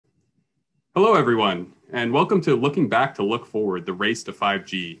Hello, everyone, and welcome to Looking Back to Look Forward, the Race to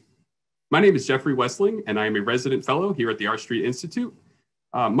 5G. My name is Jeffrey Westling, and I am a resident fellow here at the Art Street Institute.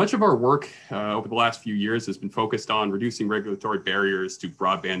 Much of our work over the last few years has been focused on reducing regulatory barriers to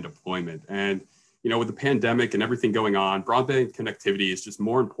broadband deployment. And, with the pandemic and everything going on, broadband connectivity is just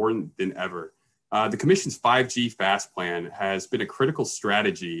more important than ever. The Commission's 5G Fast Plan has been a critical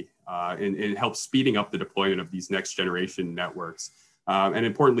strategy in help speeding up the deployment of these next generation networks. And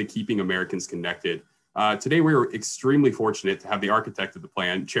importantly, keeping Americans connected. Today, we are extremely fortunate to have the architect of the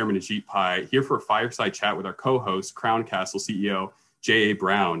plan, Chairman Ajit Pai, here for a fireside chat with our co-host, Crown Castle CEO, J.A.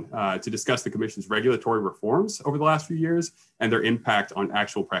 Brown, to discuss the Commission's regulatory reforms over the last few years and their impact on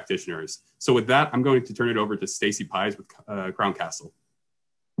actual practitioners. So with that, I'm going to turn it over to Stacey Pies with Crown Castle.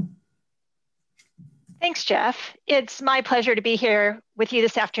 Thanks, Jeff. It's my pleasure to be here with you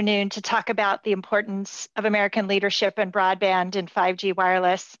this afternoon to talk about the importance of American leadership in broadband and 5G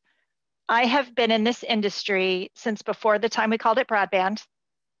wireless. I have been in this industry since before the time we called it broadband.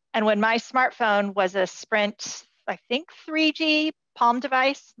 And when my smartphone was a Sprint, I think 3G Palm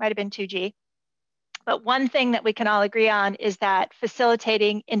device, might have been 2G. But one thing that we can all agree on is that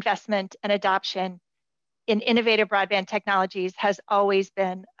facilitating investment and adoption in innovative broadband technologies has always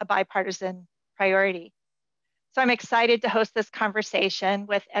been a bipartisan priority. So I'm excited to host this conversation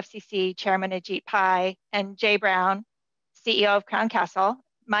with FCC Chairman Ajit Pai and Jay Brown, CEO of Crown Castle,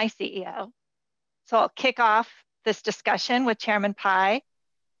 my CEO. So I'll kick off this discussion with Chairman Pai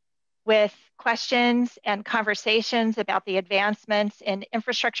with questions and conversations about the advancements in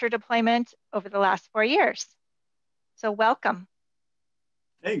infrastructure deployment over the last 4 years. So welcome.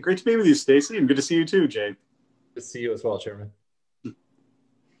 Hey, great to be with you, Stacey, and good to see you too, Jay. Good to see you as well, Chairman.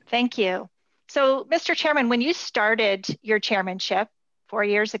 Thank you. So, Mr. Chairman, when you started your chairmanship 4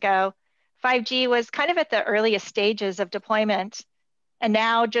 years ago, 5G was kind of at the earliest stages of deployment. And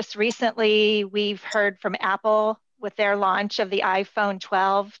now, just recently, we've heard from Apple with their launch of the iPhone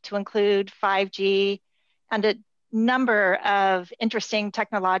 12 to include 5G and a number of interesting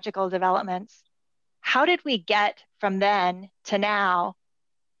technological developments. How did we get from then to now?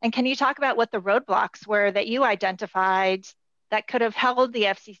 And can you talk about what the roadblocks were that you identified that could have held the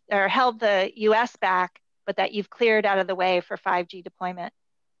FCC or held the US back, but that you've cleared out of the way for 5G deployment?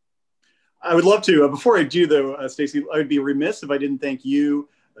 I would love to. Before I do, though, Stacey, I would be remiss if I didn't thank you,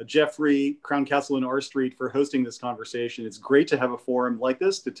 Jeffrey, Crown Castle, and R Street for hosting this conversation. It's great to have a forum like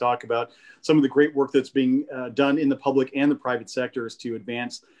this to talk about some of the great work that's being done in the public and the private sectors to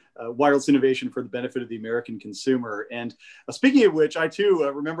advance wireless innovation for the benefit of the American consumer. And speaking of which, I too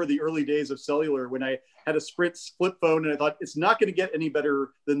remember the early days of cellular when I had a Sprint flip phone, and I thought it's not going to get any better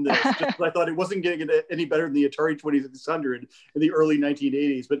than this. Just as I thought it wasn't going to get any better than the Atari 2600 in the early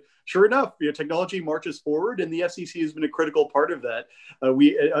 1980s. But sure enough, technology marches forward, and the FCC has been a critical part of that.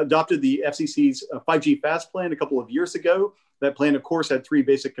 We adopted the FCC's 5G Fast Plan a couple of years ago. That plan, of course, had three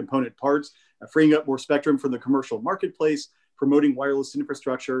basic component parts: freeing up more spectrum from the commercial marketplace, promoting wireless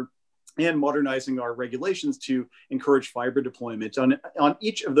infrastructure, and modernizing our regulations to encourage fiber deployment. On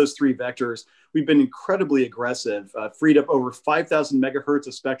each of those three vectors, we've been incredibly aggressive, freed up over 5,000 megahertz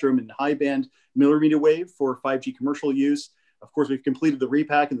of spectrum in high band millimeter wave for 5G commercial use. Of course, we've completed the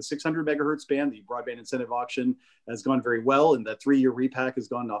repack in the 600 megahertz band. The broadband incentive auction has gone very well, and that 3-year repack has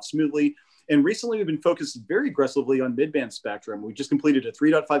gone off smoothly. And recently, we've been focused very aggressively on mid-band spectrum. We just completed a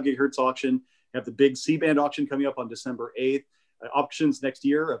 3.5 gigahertz auction, have the big C-band auction coming up on December 8th, options next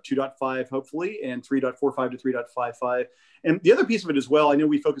year of 2.5, hopefully, and 3.45 to 3.55. And the other piece of it as well, I know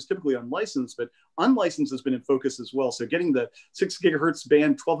we focus typically on license, but unlicensed has been in focus as well. So getting the 6 gigahertz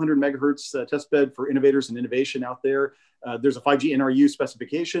band, 1200 megahertz test bed for innovators and innovation out there. There's a 5G NRU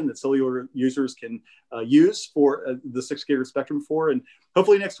specification that cellular users can use for the 6 gigahertz spectrum for. And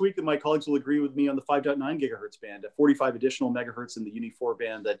hopefully next week that my colleagues will agree with me on the 5.9 gigahertz band, 45 additional megahertz in the Uni4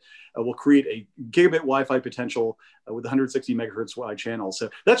 band that will create a gigabit Wi-Fi potential with 160 megahertz wide channels. So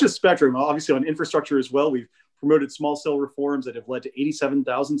that's just spectrum. Obviously on infrastructure as well, we've promoted small cell reforms that have led to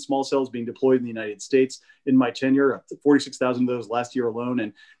 87,000 small cells being deployed in the United States in my tenure, 46,000 of those last year alone,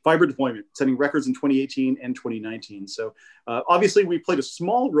 and fiber deployment, setting records in 2018 and 2019. So obviously we played a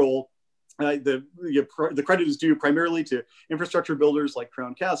small role. The credit is due primarily to infrastructure builders like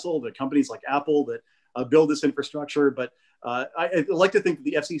Crown Castle, the companies like Apple that build this infrastructure. But I like to think that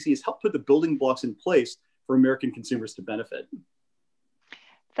the FCC has helped put the building blocks in place for American consumers to benefit.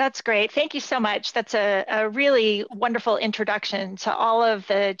 That's great. Thank you so much. That's a really wonderful introduction to all of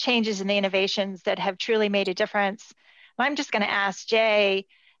the changes and the innovations that have truly made a difference. I'm just going to ask Jay,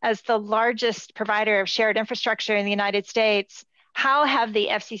 as the largest provider of shared infrastructure in the United States, how have the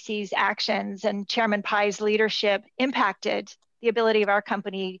FCC's actions and Chairman Pai's leadership impacted the ability of our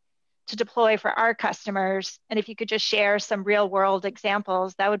company to deploy for our customers. And if you could just share some real world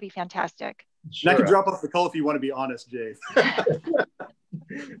examples, that would be fantastic. Sure. And I can drop off the call if you want to be honest, Jay.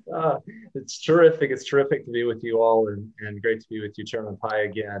 It's terrific. It's terrific to be with you all, and great to be with you, Chairman Pai,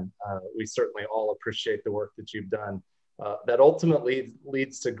 again. We certainly all appreciate the work that you've done. That ultimately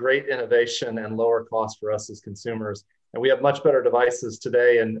leads to great innovation and lower costs for us as consumers. And we have much better devices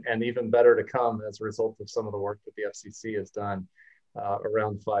today and even better to come as a result of some of the work that the FCC has done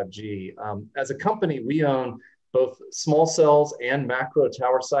around 5G. As a company, we own both small cells and macro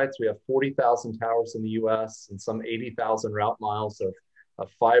tower sites. We have 40,000 towers in the US and some 80,000 route miles of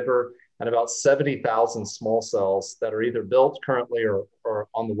fiber, and about 70,000 small cells that are either built currently or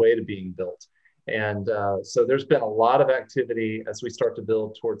on the way to being built. And so there's been a lot of activity as we start to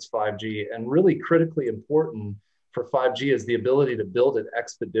build towards 5G. And really critically important for 5G is the ability to build it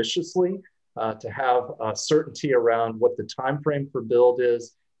expeditiously, to have certainty around what the time frame for build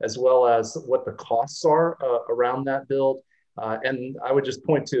is, as well as what the costs are around that build. And I would just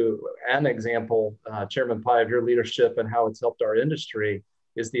point to an example, Chairman Pai, of your leadership and how it's helped our industry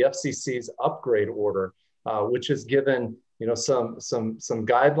is the FCC's upgrade order, which has given some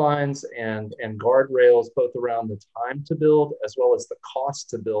guidelines and guardrails both around the time to build as well as the cost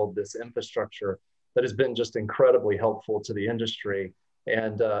to build this infrastructure that has been just incredibly helpful to the industry.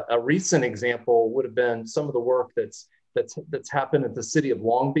 And a recent example would have been some of the work that's happened at the city of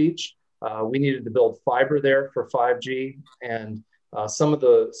Long Beach. We needed to build fiber there for 5G, and some of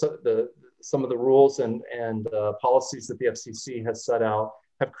the rules and policies that the FCC has set out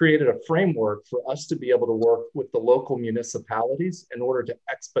have created a framework for us to be able to work with the local municipalities in order to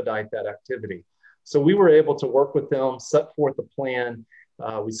expedite that activity. So we were able to work with them, set forth a plan.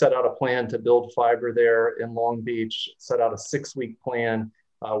 We set out a plan to build fiber there in Long Beach, set out a 6-week plan,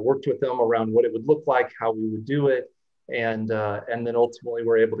 worked with them around what it would look like, how we would do it. And then ultimately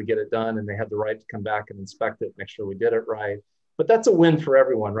we're able to get it done, and they had the right to come back and inspect it, make sure we did it right. But that's a win for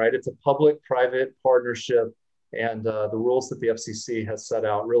everyone, right? It's a public-private partnership, and the rules that the FCC has set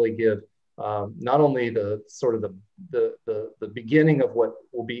out really give not only the sort of the beginning of what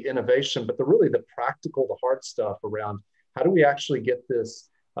will be innovation, but really the practical, the hard stuff around how do we actually get this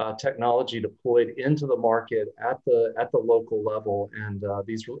technology deployed into the market at the local level. And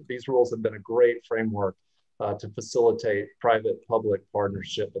these rules have been a great framework to facilitate private-public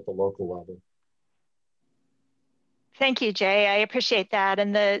partnership at the local level. Thank you, Jay. I appreciate that.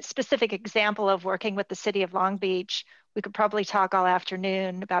 And the specific example of working with the city of Long Beach, we could probably talk all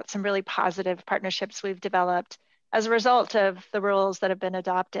afternoon about some really positive partnerships we've developed as a result of the rules that have been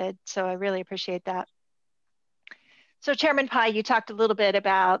adopted. So I really appreciate that. So Chairman Pai, you talked a little bit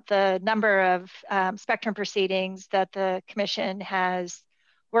about the number of spectrum proceedings that the Commission has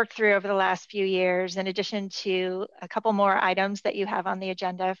worked through over the last few years, in addition to a couple more items that you have on the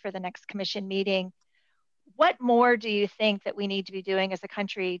agenda for the next Commission meeting. What more do you think that we need to be doing as a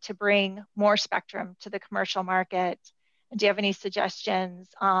country to bring more spectrum to the commercial market? And do you have any suggestions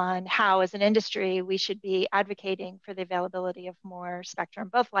on how, as an industry, we should be advocating for the availability of more spectrum,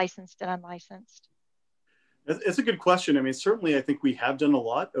 both licensed and unlicensed? It's a good question. I mean, certainly, I think we have done a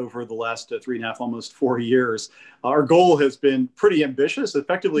lot over the last 3.5, almost 4 years. Our goal has been pretty ambitious,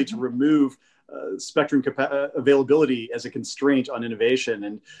 effectively to remove spectrum availability as a constraint on innovation.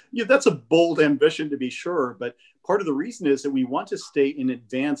 And that's a bold ambition, to be sure. But part of the reason is that we want to stay in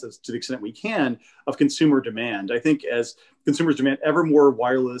advance, as to the extent we can, of consumer demand. I think as consumers demand ever more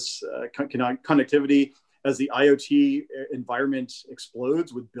wireless connectivity, as the IoT environment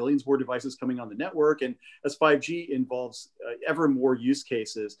explodes with billions more devices coming on the network, and as 5G involves ever more use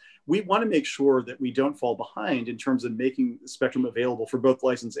cases, we want to make sure that we don't fall behind in terms of making spectrum available for both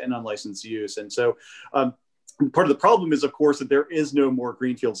licensed and unlicensed use. And so part of the problem is, of course, that there is no more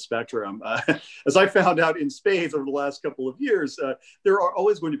greenfield spectrum. As I found out in spades over the last couple of years, there are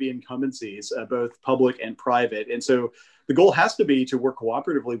always going to be incumbencies, both public and private. And so the goal has to be to work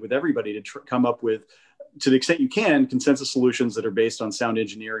cooperatively with everybody to come up with, to the extent you can, consensus solutions that are based on sound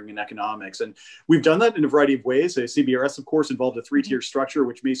engineering and economics. And we've done that in a variety of ways. CBRS, of course, involved a 3-tier structure,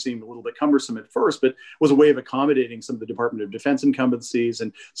 which may seem a little bit cumbersome at first, but was a way of accommodating some of the Department of Defense incumbencies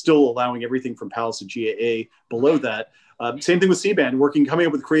and still allowing everything from PALS to GAA below that. Same thing with C-band, coming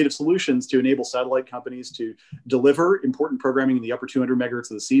up with creative solutions to enable satellite companies to deliver important programming in the upper 200 megahertz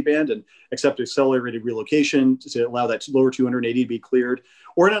of the C-band and accept accelerated relocation to allow that lower 280 to be cleared.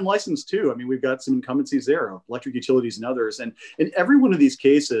 Or in unlicensed too. I mean, we've got some incumbencies there, electric utilities and others. And in every one of these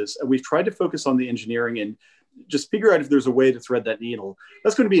cases, we've tried to focus on the engineering and just figure out if there's a way to thread that needle.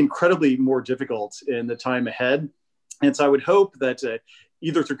 That's going to be incredibly more difficult in the time ahead. And so I would hope that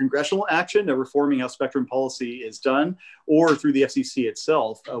either through congressional action of reforming how spectrum policy is done, or through the FCC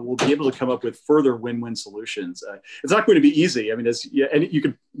itself, we'll be able to come up with further win-win solutions. It's not going to be easy. I mean, and you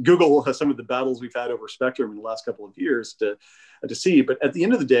could Google some of the battles we've had over spectrum in the last couple of years to see. But at the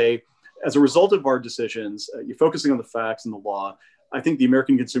end of the day, as a result of our decisions, you're focusing on the facts and the law. I think the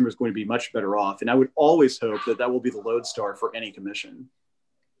American consumer is going to be much better off. And I would always hope that will be the lodestar for any commission.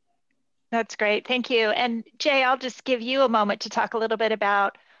 That's great. Thank you. And Jay, I'll just give you a moment to talk a little bit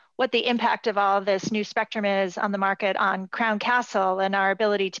about what the impact of all of this new spectrum is on the market on Crown Castle and our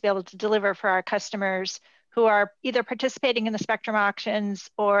ability to be able to deliver for our customers who are either participating in the spectrum auctions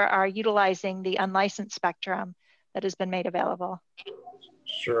or are utilizing the unlicensed spectrum that has been made available.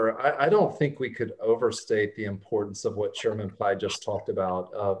 Sure. I don't think we could overstate the importance of what Chairman Pai just talked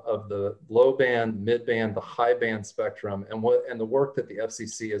about, of the low band, mid band, the high band spectrum, and the work that the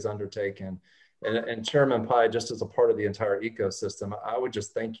FCC has undertaken. And Chairman Pai, just as a part of the entire ecosystem, I would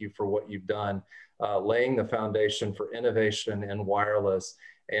just thank you for what you've done, laying the foundation for innovation in wireless.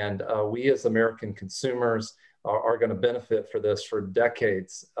 And we as American consumers are going to benefit for this for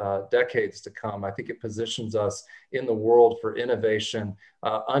decades to come. I think it positions us in the world for innovation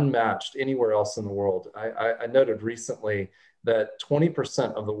unmatched anywhere else in the world. I noted recently that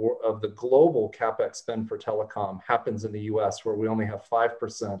 20% of the global CapEx spend for telecom happens in the US, where we only have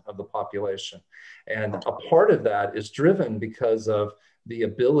 5% of the population. And a part of that is driven because of the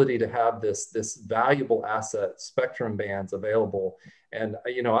ability to have this valuable asset, spectrum bands available. And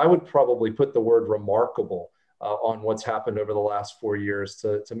I would probably put the word remarkable on what's happened over the last 4 years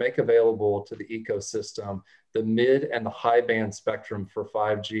to make available to the ecosystem the mid and the high band spectrum for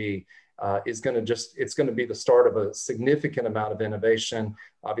 5G. It's going to be the start of a significant amount of innovation.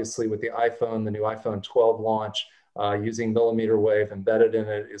 Obviously, with the iPhone, the new iPhone 12 launch, using millimeter wave embedded in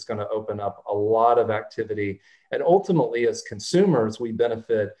it is going to open up a lot of activity. And ultimately, as consumers, we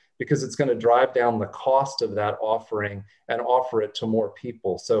benefit because it's going to drive down the cost of that offering and offer it to more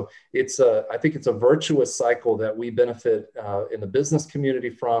people. So I think it's a virtuous cycle that we benefit in the business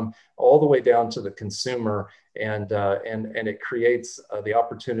community from, all the way down to the consumer, and it creates the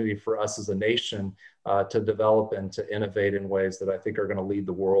opportunity for us as a nation to develop and to innovate in ways that I think are going to lead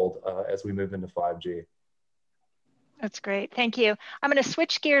the world as we move into 5G. That's great. Thank you. I'm going to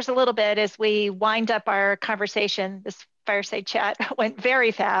switch gears a little bit as we wind up our conversation. This fireside chat went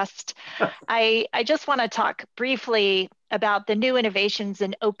very fast. I just want to talk briefly about the new innovations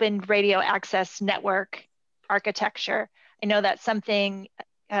in open radio access network architecture. I know that's something,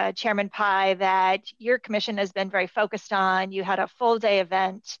 Chairman Pai, that your commission has been very focused on. You had a full day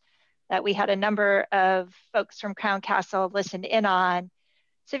event that we had a number of folks from Crown Castle listen in on.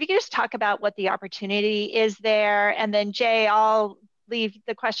 So if you could just talk about what the opportunity is there, and then Jay, I'll leave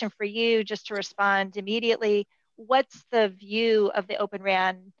the question for you just to respond immediately. What's the view of the Open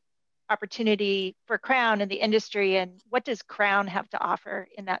RAN opportunity for Crown and the industry, and what does Crown have to offer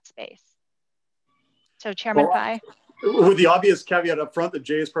in that space? So Chairman Pai. With the obvious caveat up front that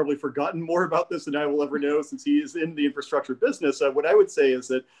Jay has probably forgotten more about this than I will ever know since he is in the infrastructure business, what I would say is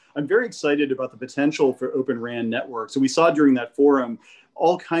that I'm very excited about the potential for Open RAN networks. So we saw during that forum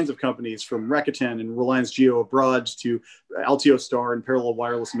all kinds of companies from Rakuten and Reliance Jio abroad to Altio Star and Parallel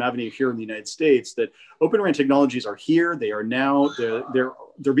Wireless and Mavenir here in the United States, that Open RAN technologies are here. They are now,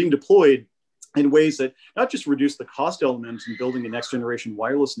 they're being deployed in ways that not just reduce the cost elements in building a next generation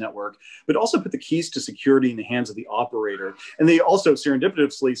wireless network, but also put the keys to security in the hands of the operator. And they also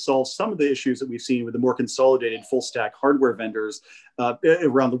serendipitously solve some of the issues that we've seen with the more consolidated full stack hardware vendors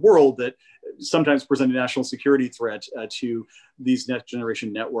around the world that sometimes present a national security threat to these next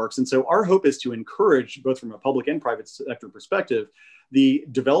generation networks. And so our hope is to encourage, both from a public and private sector perspective, the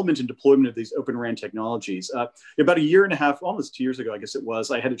development and deployment of these Open RAN technologies. About a year and a half, almost 2 years ago, I guess it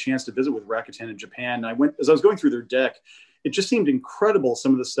was, I had a chance to visit with Rakuten in Japan. And as I was going through their deck, it just seemed incredible,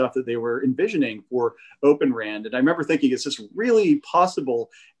 some of the stuff that they were envisioning for Open RAN. And I remember thinking, is this really possible?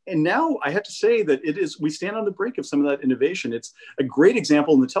 And now I have to say that we stand on the brink of some of that innovation. It's a great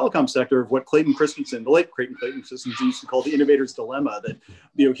example in the telecom sector of what Clayton Christensen, the late Clayton Christensen, used to call the innovator's dilemma, that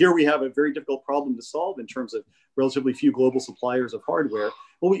here we have a very difficult problem to solve in terms of relatively few global suppliers of hardware.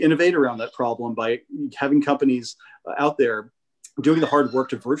 Well, we innovate around that problem by having companies out there doing the hard work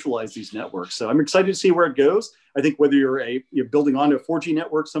to virtualize these networks. So I'm excited to see where it goes. I think whether you're building onto a 4G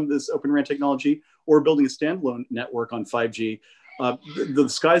network, some of this Open RAN technology, or building a standalone network on 5G, the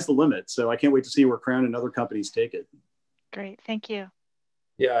sky's the limit. So I can't wait to see where Crown and other companies take it. Great, thank you.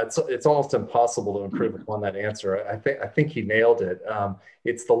 Yeah, it's almost impossible to improve upon that answer. I think he nailed it.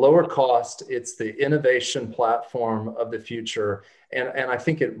 It's the lower cost, it's the innovation platform of the future, and I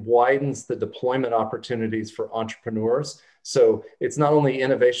think it widens the deployment opportunities for entrepreneurs So it's not only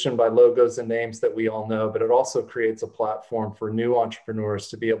innovation by logos and names that we all know, but it also creates a platform for new entrepreneurs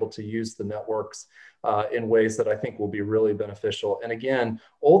to be able to use the networks in ways that I think will be really beneficial. And again,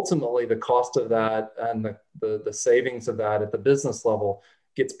 ultimately, the cost of that and the savings of that at the business level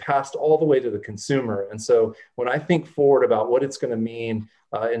gets passed all the way to the consumer. And so when I think forward about what it's going to mean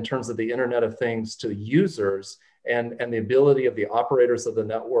in terms of the Internet of Things to users and the ability of the operators of the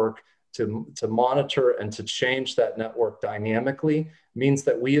network to monitor and to change that network dynamically, means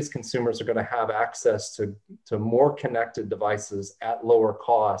that we as consumers are going to have access to more connected devices at lower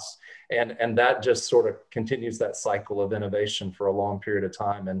costs. And that just sort of continues that cycle of innovation for a long period of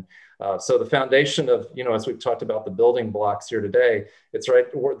time. And so the foundation of, as we've talked about the building blocks here today, it's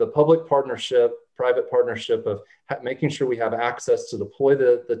right, the public partnership, private partnership of making sure we have access to deploy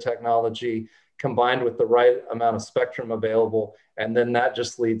the technology combined with the right amount of spectrum available. And then that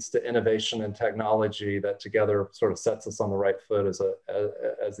just leads to innovation and technology that together sort of sets us on the right foot as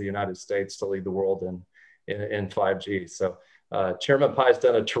the United States to lead the world in 5G. So Chairman Pai's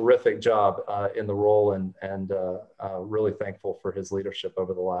done a terrific job in the role, and really thankful for his leadership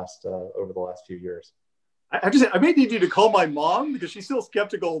over the last few years. I have to say, I may need you to call my mom, because she's still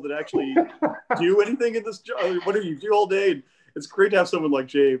skeptical that actually do anything in this job. What do you do all day? And it's great to have someone like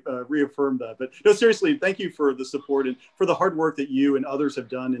Jay reaffirm that. But no, seriously, thank you for the support and for the hard work that you and others have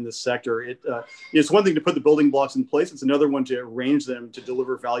done in this sector. It's one thing to put the building blocks in place. It's another one to arrange them to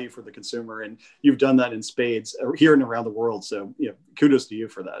deliver value for the consumer. And you've done that in spades here and around the world. So kudos to you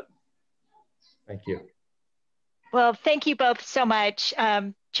for that. Thank you. Well, thank you both so much.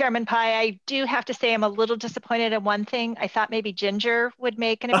 Chairman Pai, I do have to say I'm a little disappointed in one thing. I thought maybe Ginger would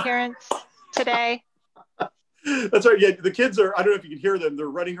make an appearance today. That's right. Yeah, the kids are, I don't know if you can hear them, they're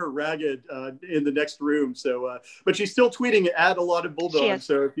running her ragged in the next room. So, but she's still tweeting at a lot of Bulldogs.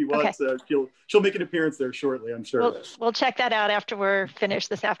 So if you want, she'll make an appearance there shortly, I'm sure. We'll check that out after we're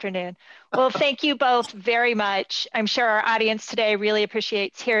finished this afternoon. Well, thank you both very much. I'm sure our audience today really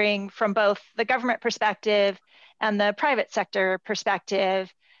appreciates hearing from both the government perspective and the private sector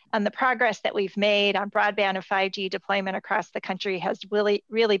perspective. And the progress that we've made on broadband and 5G deployment across the country has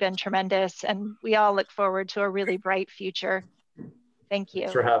really been tremendous. And we all look forward to a really bright future. Thank you.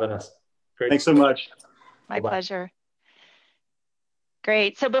 Thanks for having us. Great. Thanks so much. My pleasure.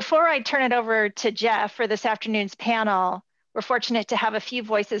 Great. So before I turn it over to Jeff for this afternoon's panel, we're fortunate to have a few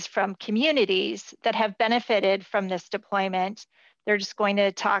voices from communities that have benefited from this deployment. They're just going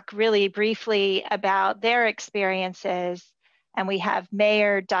to talk really briefly about their experiences. And we have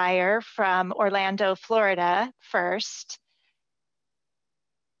Mayor Dyer from Orlando, Florida first.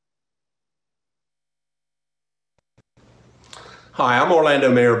 Hi, I'm Orlando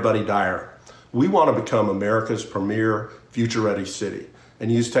Mayor Buddy Dyer. We want to become America's premier future-ready city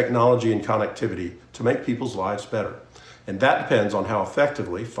and use technology and connectivity to make people's lives better. And that depends on how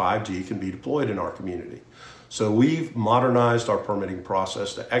effectively 5G can be deployed in our community. So we've modernized our permitting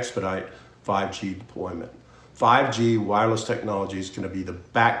process to expedite 5G deployment. 5G wireless technology is going to be the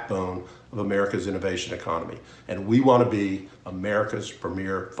backbone of America's innovation economy, and we want to be America's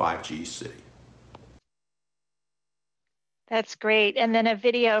premier 5G city. That's great. And then a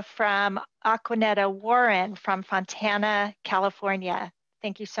video from Aquanetta Warren from Fontana, California.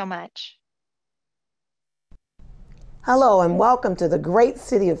 Thank you so much. Hello and welcome to the great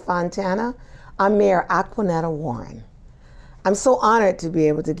city of Fontana. I'm Mayor Aquanetta Warren. I'm so honored to be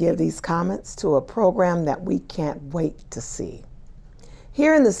able to give these comments to a program that we can't wait to see.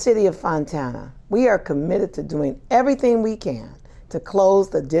 Here in the city of Fontana, we are committed to doing everything we can to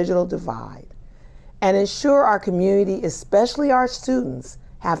close the digital divide and ensure our community, especially our students,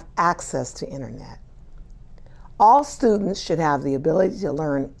 have access to internet. All students should have the ability to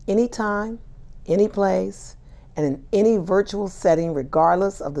learn anytime, any place, and in any virtual setting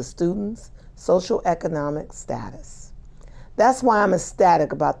regardless of the student's socioeconomic status. That's why I'm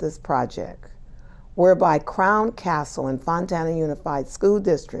ecstatic about this project, whereby Crown Castle and Fontana Unified School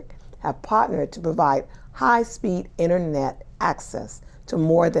District have partnered to provide high-speed internet access to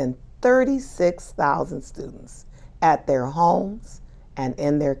more than 36,000 students at their homes and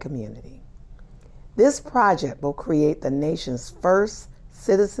in their community. This project will create the nation's first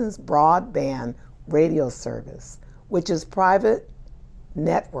citizens broadband radio service, which is private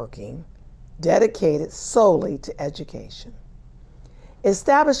networking dedicated solely to education.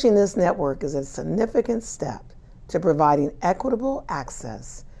 Establishing this network is a significant step to providing equitable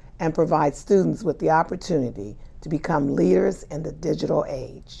access and provide students with the opportunity to become leaders in the digital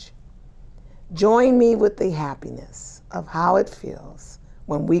age. Join me with the happiness of how it feels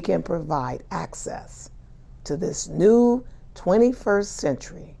when we can provide access to this new 21st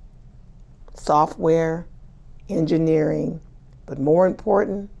century software, engineering, but more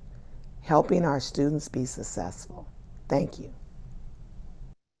important, helping our students be successful. Thank you.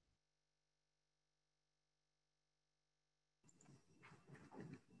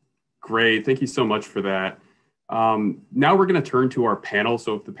 Great, thank you so much for that. Now we're going to turn to our panel.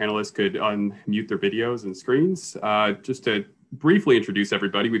 So if the panelists could unmute their videos and screens, just to briefly introduce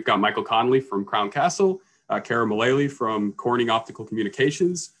everybody, we've got Michael Connolly from Crown Castle, Kara Mullally from Corning Optical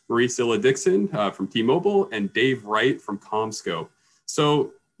Communications, Marie Silla Dixon from T-Mobile, and Dave Wright from CommScope.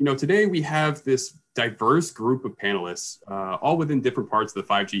 So, today we have this diverse group of panelists, all within different parts of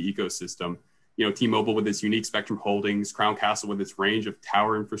the 5G ecosystem. T-Mobile with its unique spectrum holdings, Crown Castle with its range of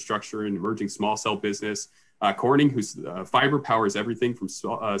tower infrastructure and emerging small cell business, Corning, whose fiber powers everything from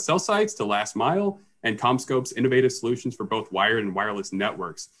cell sites to last mile, and CommScope's innovative solutions for both wired and wireless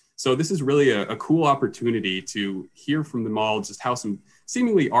networks. So this is really a cool opportunity to hear from them all just how some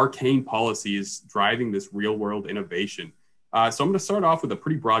seemingly arcane policy is driving this real world innovation. So I'm going to start off with a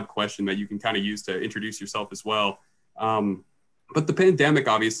pretty broad question that you can kind of use to introduce yourself as well. But the pandemic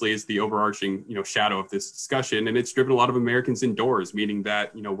obviously is the overarching, shadow of this discussion, and it's driven a lot of Americans indoors, meaning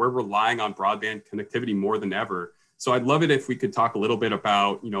that, we're relying on broadband connectivity more than ever. So I'd love it if we could talk a little bit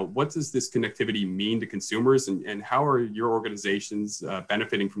about, what does this connectivity mean to consumers, and how are your organizations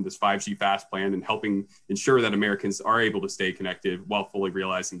benefiting from this 5G fast plan and helping ensure that Americans are able to stay connected while fully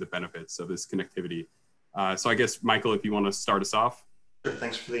realizing the benefits of this connectivity? So I guess, Michael, if you want to start us off. Sure,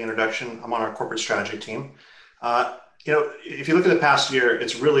 thanks for the introduction. I'm on our corporate strategy team. If you look at the past year,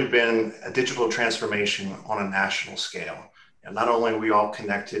 it's really been a digital transformation on a national scale. Not only are we all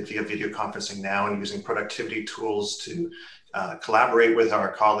connected via video conferencing now and using productivity tools to collaborate with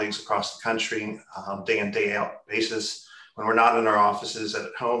our colleagues across the country day in, day out basis. When we're not in our offices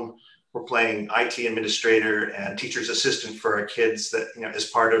at home, we're playing IT administrator and teacher's assistant for our kids that, as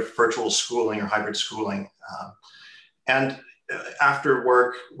part of virtual schooling or hybrid schooling. And after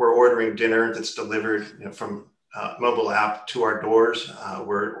work, we're ordering dinner that's delivered from mobile app to our doors.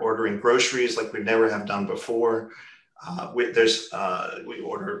 We're ordering groceries like we never have done before. We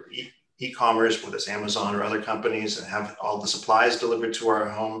order e-commerce, whether it's Amazon or other companies, and have all the supplies delivered to our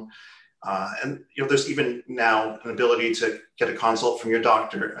home. And there's even now an ability to get a consult from your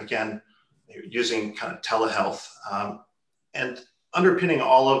doctor, again, using kind of telehealth. And underpinning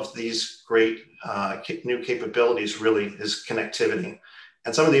all of these great new capabilities really is connectivity.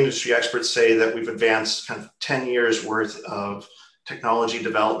 And some of the industry experts say that we've advanced kind of 10 years worth of technology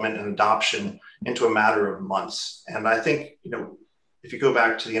development and adoption into a matter of months. And I think, if you go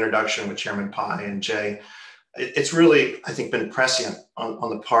back to the introduction with Chairman Pai and Jay, it's really, I think, been prescient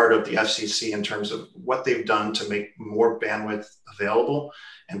on the part of the FCC in terms of what they've done to make more bandwidth available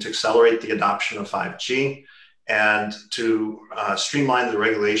and to accelerate the adoption of 5G and to streamline the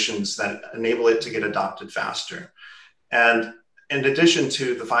regulations that enable it to get adopted faster. And in addition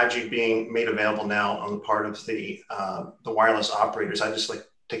to the 5G being made available now on the part of the wireless operators, I just like to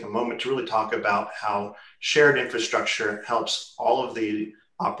take a moment to really talk about how shared infrastructure helps all of the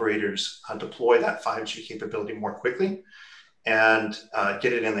operators deploy that 5G capability more quickly and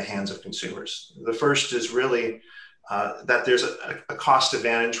get it in the hands of consumers. The first is really that there's a cost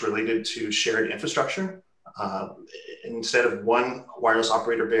advantage related to shared infrastructure. Instead of one wireless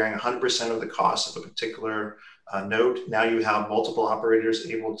operator bearing 100% of the cost of a particular node, now you have multiple operators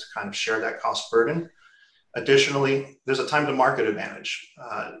able to kind of share that cost burden. Additionally, there's a time to market advantage.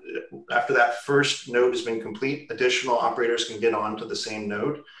 After that first node has been complete, additional operators can get onto the same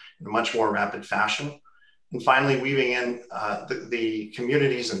node in a much more rapid fashion. And finally, weaving in the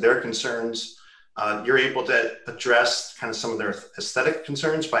communities and their concerns, you're able to address kind of some of their aesthetic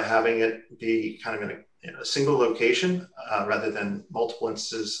concerns by having it be kind of in a single location rather than multiple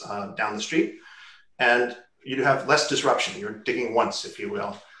instances down the street. And you have less disruption. You're digging once, if you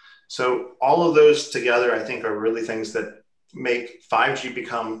will. So all of those together, I think, are really things that make 5G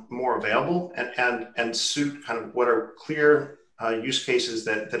become more available and suit kind of what are clear use cases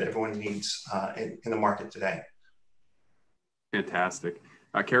that everyone needs in the market today. Fantastic.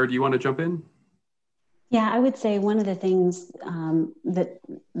 Kara, do you want to jump in? Yeah, I would say one of the things that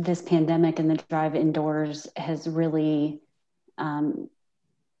this pandemic and the drive indoors has really done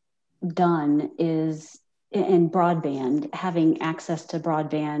is in broadband, having access to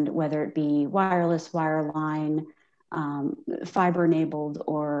broadband, whether it be wireless, wireline, fiber enabled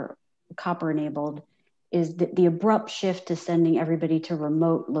or copper enabled, is that the abrupt shift to sending everybody to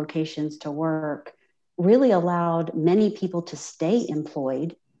remote locations to work really allowed many people to stay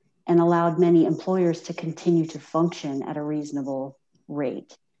employed and allowed many employers to continue to function at a reasonable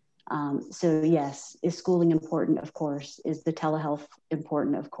rate. So yes, is schooling important? Of course. Is the telehealth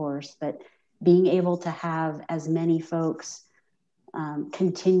important? Of course. But being able to have as many folks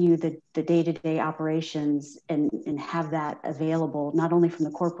continue the day-to-day operations and have that available, not only from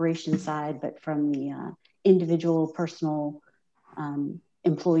the corporation side, but from the individual personal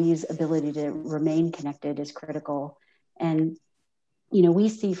employees' ability to remain connected is critical. And, we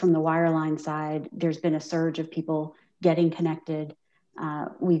see from the wireline side, there's been a surge of people getting connected.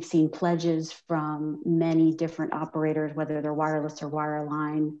 We've seen pledges from many different operators, whether they're wireless or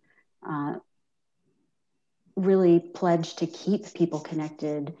wireline, really pledge to keep people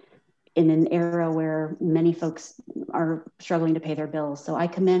connected in an era where many folks are struggling to pay their bills. So I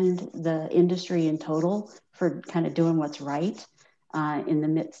commend the industry in total for kind of doing what's right in the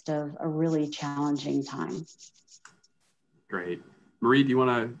midst of a really challenging time. Great. Marie, do you want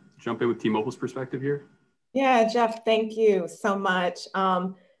to jump in with T-Mobile's perspective here? Yeah, Jeff, thank you so much.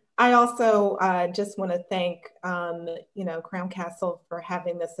 I also just want to thank, Crown Castle for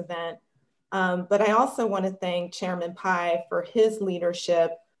having this event. But I also want to thank Chairman Pai for his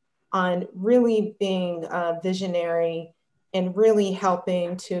leadership on really being visionary and really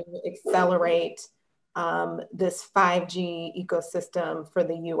helping to accelerate this 5G ecosystem for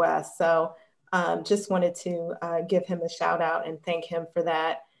the US. So just wanted to give him a shout out and thank him for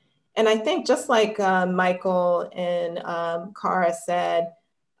that. And I think just like Michael and Cara said,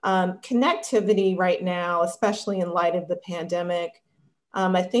 connectivity right now, especially in light of the pandemic,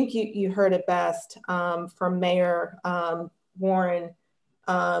 I think you heard it best from Mayor Warren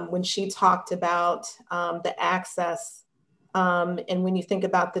when she talked about the access and when you think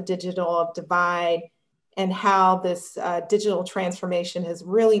about the digital divide and how this digital transformation has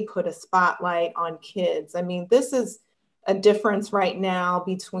really put a spotlight on kids. I mean, this is a difference right now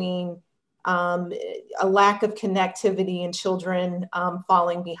between a lack of connectivity and children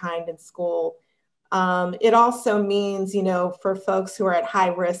falling behind in school. It also means, for folks who are at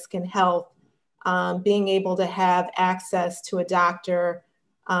high risk in health, being able to have access to a doctor,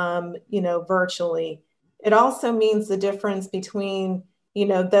 virtually. It also means the difference between,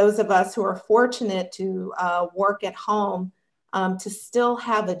 those of us who are fortunate to work at home to still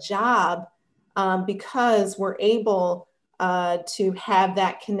have a job because we're able to have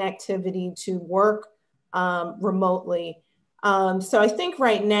that connectivity to work remotely. So I think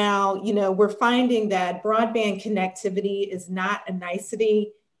right now, we're finding that broadband connectivity is not a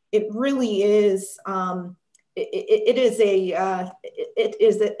nicety. It really is. It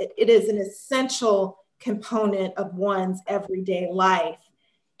is an essential component of one's everyday life.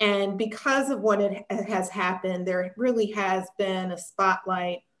 And because of what has happened, there really has been a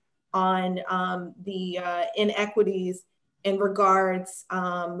spotlight on the inequities in regards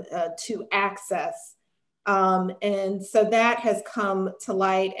to access. And so that has come to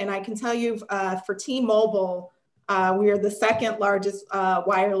light. And I can tell you for T-Mobile, we are the second largest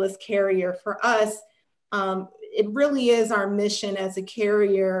wireless carrier. For us, it really is our mission as a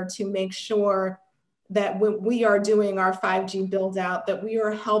carrier to make sure that when we are doing our 5G build out, that we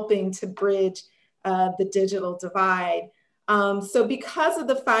are helping to bridge the digital divide. So because of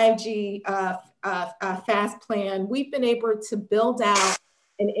the 5G fast plan, we've been able to build out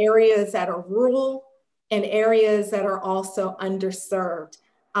in areas that are rural and areas that are also underserved.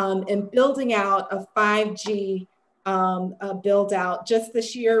 And building out a 5G build out, just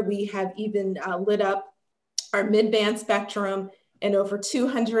this year, we have even lit up our mid-band spectrum in over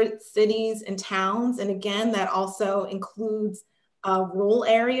 200 cities and towns. And again, that also includes rural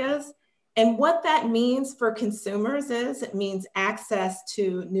areas. And what that means for consumers is it means access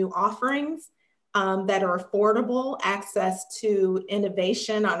to new offerings that are affordable, access to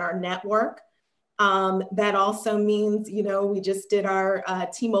innovation on our network. That also means, we just did our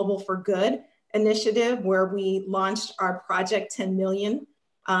T-Mobile for Good initiative where we launched our Project 10 Million,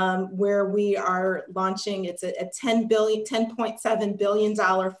 where we are launching, it's a $10.7 billion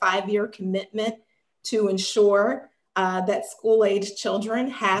 5-year commitment to ensure that school-aged children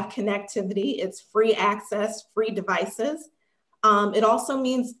have connectivity. It's free access, free devices. It also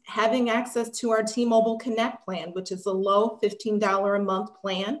means having access to our T-Mobile Connect plan, which is a low $15 a month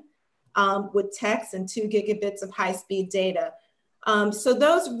plan with text and 2 gigabits of high-speed data. So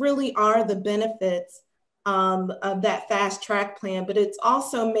those really are the benefits of that fast track plan, but it's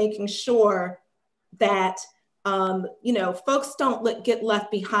also making sure that, folks don't get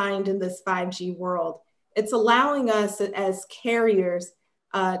left behind in this 5G world. It's allowing us as carriers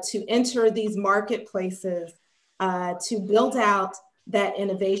to enter these marketplaces, to build out that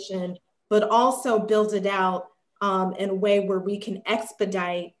innovation, but also build it out in a way where we can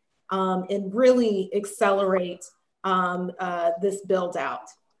expedite and really accelerate this build out.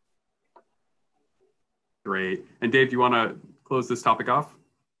 Great. And Dave, do you want to close this topic off?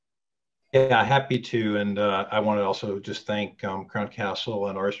 Yeah, happy to. And I want to also just thank Crown Castle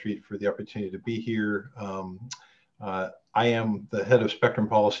and R Street for the opportunity to be here. I am the head of spectrum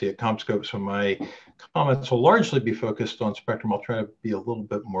policy at CommScope, so my comments will largely be focused on spectrum. I'll try to be a little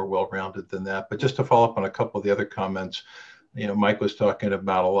bit more well-rounded than that. But just to follow up on a couple of the other comments, Mike was talking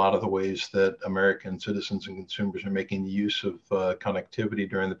about a lot of the ways that American citizens and consumers are making use of connectivity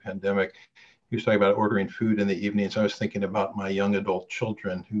during the pandemic. He was talking about ordering food in the evenings. I was thinking about my young adult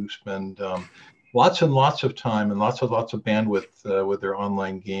children who spend lots and lots of time and lots of bandwidth with their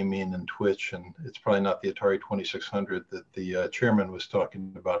online gaming and Twitch. And it's probably not the Atari 2600 that the chairman was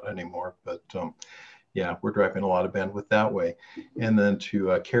talking about anymore. But yeah, we're driving a lot of bandwidth that way. And then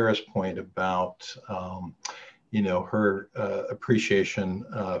to Kara's point about her appreciation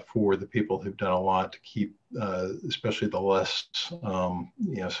for the people who've done a lot to keep, especially the less,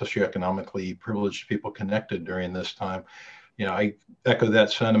 socioeconomically privileged people connected during this time. I echo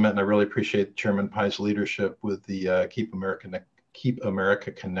that sentiment, and I really appreciate Chairman Pai's leadership with the Keep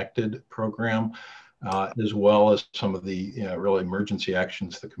America Connected program, as well as some of the really emergency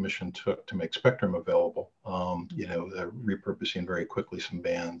actions the Commission took to make spectrum available. Repurposing very quickly some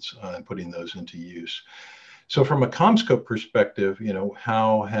bands and putting those into use. So from a CommScope perspective,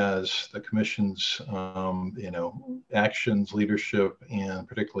 how has the Commission's, actions, leadership, and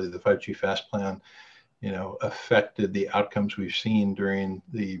particularly the 5G Fast Plan, affected the outcomes we've seen during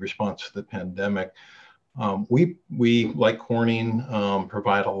the response to the pandemic? We like Corning,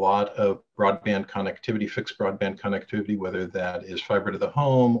 provide a lot of broadband connectivity, fixed broadband connectivity, whether that is fiber to the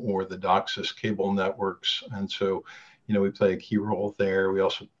home or the DOCSIS cable networks. And so, we play a key role there. We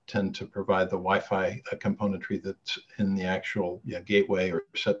also tend to provide the Wi-Fi componentry that's in the actual gateway or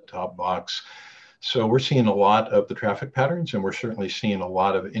set-top box. So we're seeing a lot of the traffic patterns, and we're certainly seeing a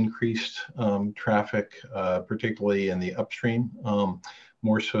lot of increased traffic, particularly in the upstream,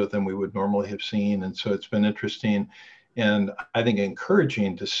 more so than we would normally have seen. And so it's been interesting and I think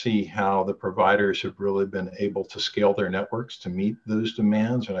encouraging to see how the providers have really been able to scale their networks to meet those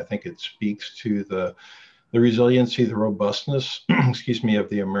demands. And I think it speaks to the resiliency, the robustness, of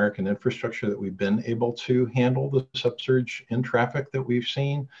the American infrastructure that we've been able to handle the upsurge in traffic that we've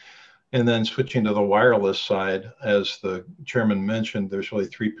seen. And then switching to the wireless side, as the chairman mentioned, there's really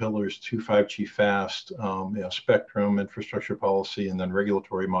three pillars to 5G Fast, spectrum, infrastructure policy, and then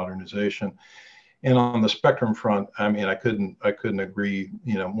regulatory modernization. And on the spectrum front, I couldn't agree,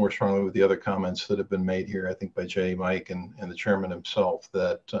 more strongly with the other comments that have been made here, I think by Jay, Mike, and the chairman himself,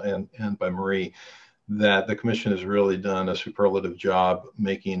 that and by Marie, that the Commission has really done a superlative job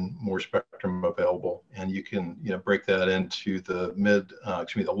making more spectrum available. And you can, break that into the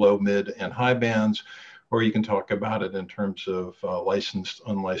low, mid, and high bands, or you can talk about it in terms of licensed,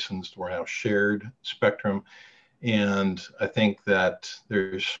 unlicensed, or now shared spectrum. And I think that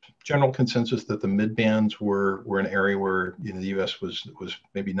there's general consensus that the mid bands were an area where the U.S. was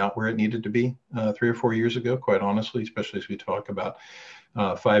maybe not where it needed to be 3 or 4 years ago, quite honestly, especially as we talk about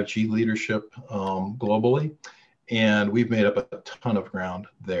 5G leadership globally. And we've made up a ton of ground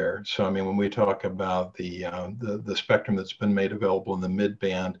there. So when we talk about the spectrum that's been made available in the mid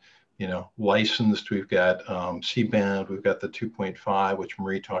band, licensed, we've got C-band, we've got the 2.5, which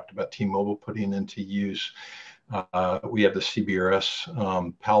Marie talked about T-Mobile putting into use. We have the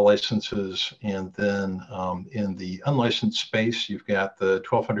CBRS PAL licenses, and then in the unlicensed space, you've got the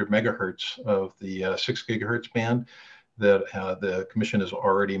 1200 megahertz of the 6 gigahertz band that the Commission has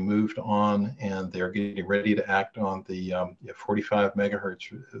already moved on, and they're getting ready to act on the 45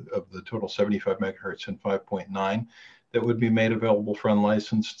 megahertz of the total 75 megahertz and 5.9 that would be made available for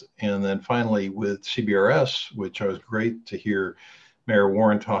unlicensed. And then finally with CBRS, which I was great to hear Mayor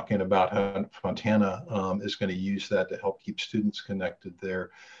Warren talking about how Fontana is going to use that to help keep students connected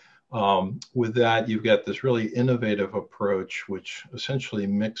there. With that, you've got this really innovative approach, which essentially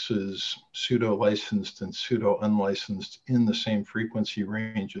mixes pseudo-licensed and pseudo-unlicensed in the same frequency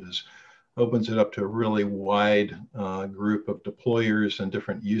ranges, opens it up to a really wide group of deployers and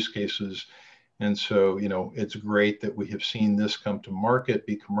different use cases. And so, it's great that we have seen this come to market,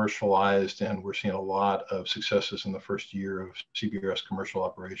 be commercialized, and we're seeing a lot of successes in the first year of CBRS commercial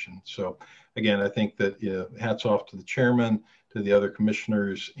operation. So again, I think that hats off to the chairman, to the other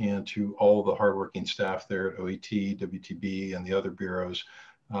commissioners, and to all the hardworking staff there at OET, WTB, and the other bureaus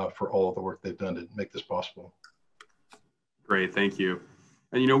for all of the work they've done to make this possible. Great, thank you.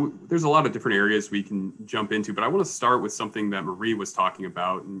 And there's a lot of different areas we can jump into, but I want to start with something that Marie was talking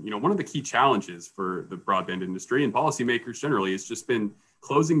about. And one of the key challenges for the broadband industry and policymakers generally has just been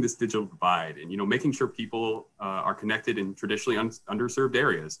closing this digital divide and making sure people are connected in traditionally underserved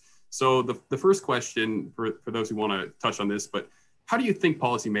areas. So the first question for those who want to touch on this, but how do you think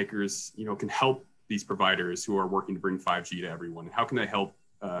policymakers, can help these providers who are working to bring 5G to everyone? How can they help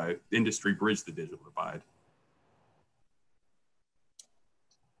industry bridge the digital divide?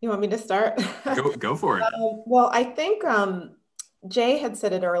 You want me to start? Go for it. Well, I think Jay had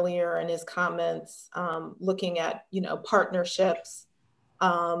said it earlier in his comments, looking at, partnerships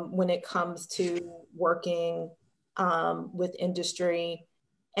when it comes to working with industry.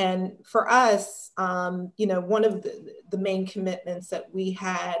 And for us, one of the main commitments that we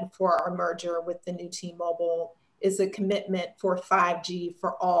had for our merger with the new T-Mobile is a commitment for 5G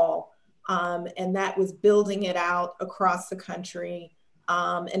for all. And that was building it out across the country,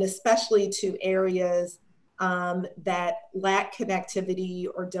 and especially to areas that lack connectivity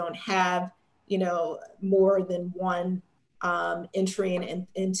or don't have, more than one entry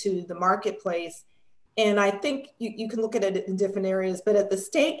into the marketplace. And I think you can look at it in different areas, but at the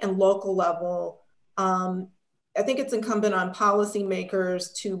state and local level, I think it's incumbent on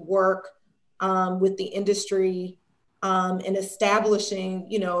policymakers to work with the industry in establishing,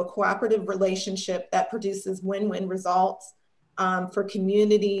 a cooperative relationship that produces win-win results for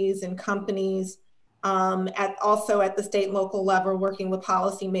communities and companies. Also at the state and local level, working with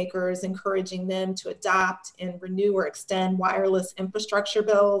policymakers, encouraging them to adopt and renew or extend wireless infrastructure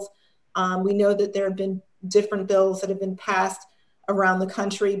bills. We know that there have been different bills that have been passed around the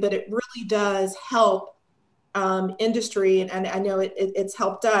country, but it really does help industry, and I know it's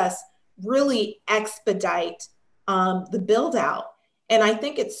helped us really expedite the build out. And I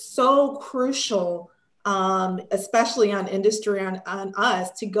think it's so crucial, especially on industry, on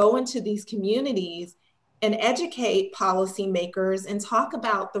us, to go into these communities and educate policymakers and talk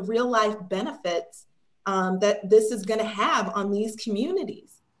about the real life benefits that this is going to have on these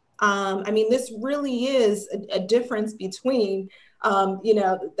communities. This really is a difference between,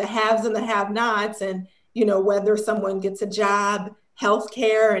 the haves and the have-nots, and, whether someone gets a job,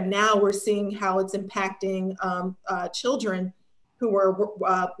 healthcare, and now we're seeing how it's impacting children who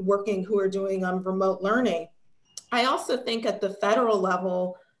are working, who are doing remote learning. I also think at the federal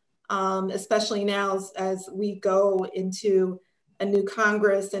level, especially now as we go into a new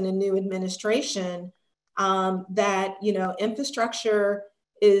Congress and a new administration, that, infrastructure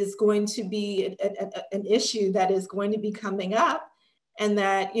is going to be an issue that is going to be coming up, and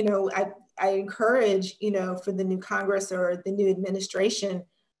that, I encourage, for the new Congress or the new administration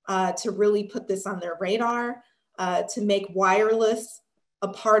to really put this on their radar, to make wireless a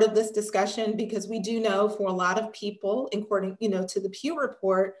part of this discussion, because we do know for a lot of people, according, to the Pew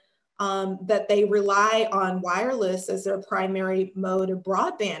Report, that they rely on wireless as their primary mode of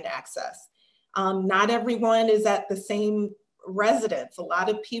broadband access. Not everyone is at the same residence. A lot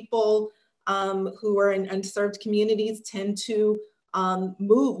of people who are in unserved communities tend to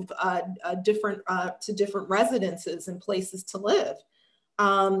move to different residences and places to live.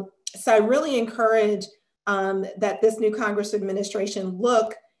 So I really encourage that this new Congress administration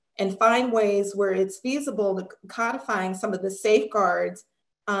look and find ways where it's feasible to codifying some of the safeguards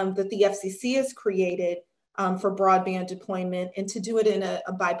that the FCC has created for broadband deployment, and to do it in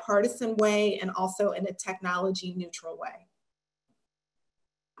a bipartisan way and also in a technology neutral way.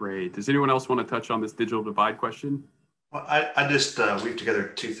 Great. Does anyone else want to touch on this digital divide question? Well, I just weave together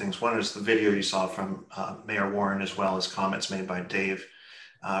two things. One is the video you saw from Mayor Warren, as well as comments made by Dave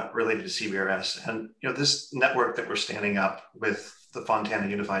related to CBRS. And this network that we're standing up with the Fontana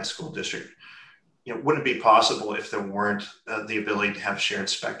Unified School District, wouldn't be possible if there weren't the ability to have shared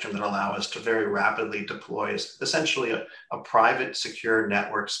spectrum that allow us to very rapidly deploy essentially a private, secure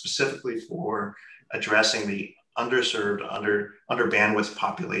network specifically for addressing the underserved, under bandwidth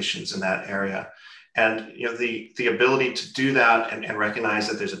populations in that area. And the ability to do that and recognize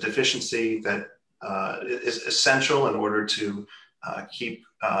that there's a deficiency that is essential in order to keep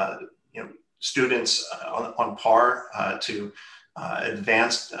students on par to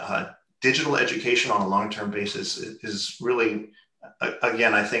advanced digital education on a long-term basis is really,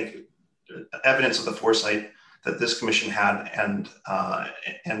 again, I think, evidence of the foresight that this commission had,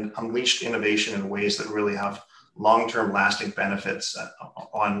 and unleashed innovation in ways that really have long-term lasting benefits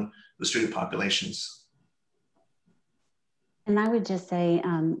on the student populations. And I would just say,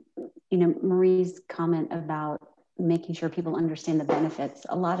 Marie's comment about making sure people understand the benefits.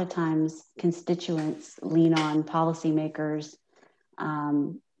 A lot of times constituents lean on policymakers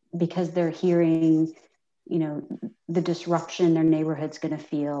because they're hearing, the disruption their neighborhood's going to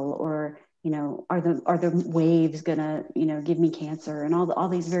feel, or, are the waves going to, give me cancer, and all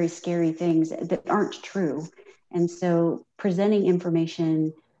these very scary things that aren't true. And so presenting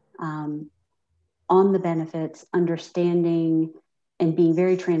information on the benefits, understanding and being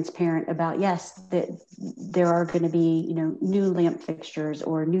very transparent about, yes, that there are going to be, you know, new lamp fixtures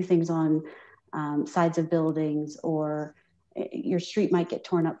or new things on sides of buildings, or your street might get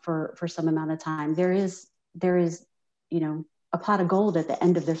torn up for some amount of time. There is, you know, a pot of gold at the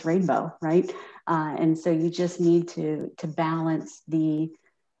end of this rainbow, right? And so you just need to balance the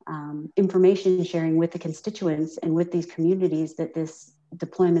information sharing with the constituents and with these communities that this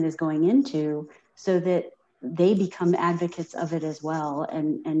deployment is going into, so that they become advocates of it as well,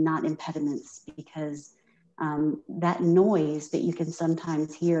 and not impediments, because that noise that you can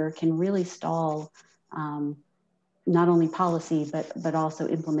sometimes hear can really stall not only policy but also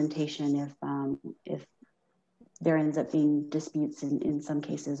implementation if there ends up being disputes in some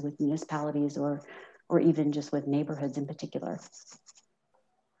cases with municipalities or even just with neighborhoods in particular.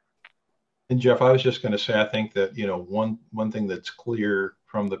 And Jeff, I was just going to say, I think that, you know, one thing that's clear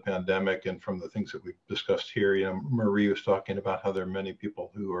from the pandemic and from the things that we've discussed here, you know, Marie was talking about how there are many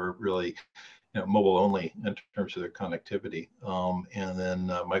people who are really, you know, mobile only in terms of their connectivity. And then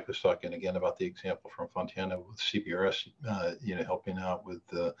Mike was talking again about the example from Fontana with CBRS, you know, helping out with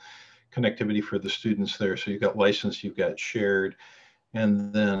the connectivity for the students there. So you've got licensed, you've got shared.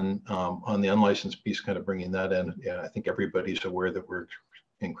 And then on the unlicensed piece, kind of bringing that in, yeah, I think everybody's aware that we're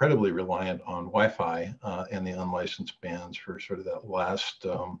incredibly reliant on Wi-Fi and the unlicensed bands for sort of that last,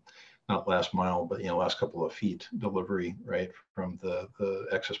 not last mile, but, you know, last couple of feet delivery, right, from the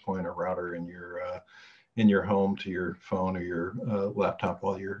access point or router in your home to your phone or your laptop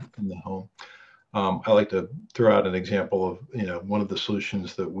while you're in the home. I like to throw out an example of, you know, one of the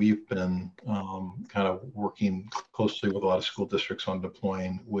solutions that we've been kind of working closely with a lot of school districts on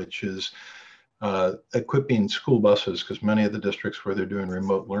deploying, which is equipping school buses, because many of the districts where they're doing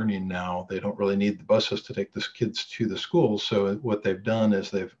remote learning now, they don't really need the buses to take the kids to the schools. So what they've done is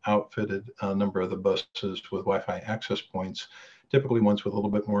they've outfitted a number of the buses with Wi-Fi access points, typically ones with a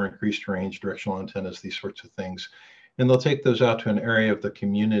little bit more increased range, directional antennas, these sorts of things. And they'll take those out to an area of the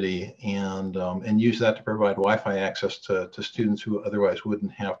community and use that to provide Wi-Fi access to students who otherwise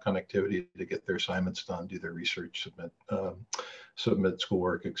wouldn't have connectivity to get their assignments done, do their research, submit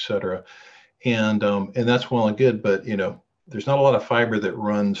schoolwork, et cetera. And that's well and good, but, you know, there's not a lot of fiber that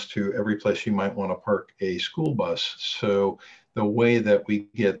runs to every place you might want to park a school bus. So the way that we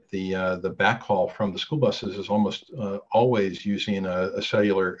get the backhaul from the school buses is almost always using a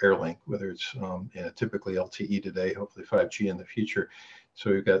cellular Airlink, whether it's typically LTE today, hopefully 5G in the future.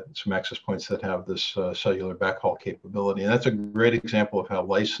 So we've got some access points that have this cellular backhaul capability. And that's a great example of how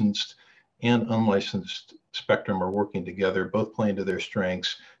licensed and unlicensed spectrum are working together, both playing to their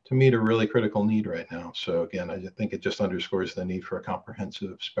strengths to meet a really critical need right now. So again, I think it just underscores the need for a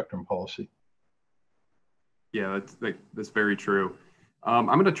comprehensive spectrum policy. Yeah, that's very true. I'm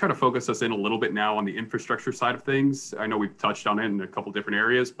going to try to focus us in a little bit now on the infrastructure side of things. I know we've touched on it in a couple different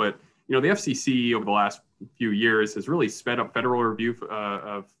areas, but, you know, the FCC over the last few years has really sped up federal review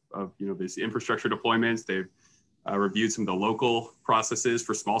of you know, these infrastructure deployments. They've reviewed some of the local processes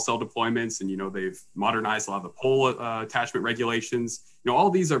for small cell deployments, and, you know, they've modernized a lot of the pole attachment regulations. You know, all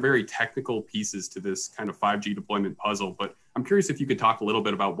these are very technical pieces to this kind of 5G deployment puzzle, but I'm curious if you could talk a little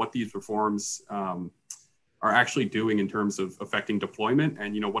bit about what these reforms are actually doing in terms of affecting deployment,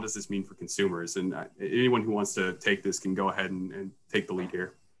 and, you know, what does this mean for consumers? And anyone who wants to take this can go ahead and take the lead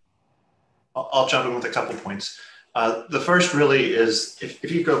here. I'll jump in with a couple points. The first really is,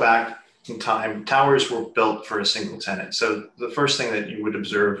 if you go back in time, towers were built for a single tenant. So the first thing that you would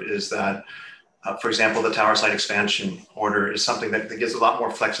observe is that, for example, the tower site expansion order is something that gives a lot more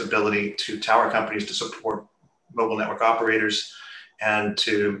flexibility to tower companies to support mobile network operators and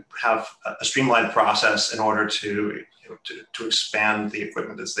to have a streamlined process in order to expand the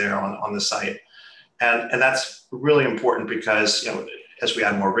equipment that's there on the site. And that's really important because, you know, as we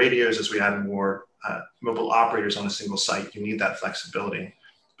add more radios, as we add more mobile operators on a single site, you need that flexibility.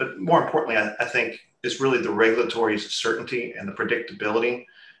 But more importantly, I think is really the regulatory certainty and the predictability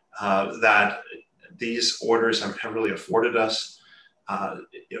that these orders have really afforded us.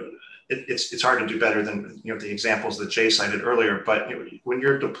 You know, it's hard to do better than, you know, the examples that Jay cited earlier. But, you know, when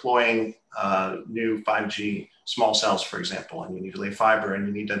you're deploying new 5G small cells, for example, and you need to lay fiber, and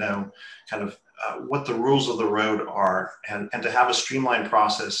you need to know kind of what the rules of the road are, and to have a streamlined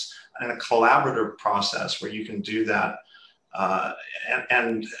process and a collaborative process where you can do that.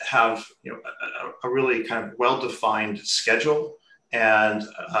 And have, you know, a really kind of well-defined schedule, and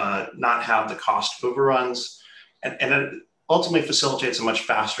not have the cost overruns, and it ultimately facilitates a much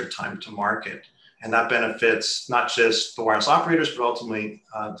faster time to market, and that benefits not just the wireless operators but ultimately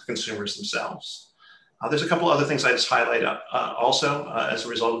the consumers themselves. There's a couple other things I just highlight also as a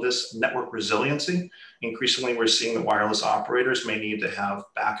result of this: network resiliency. increasingly we're seeing that wireless operators may need to have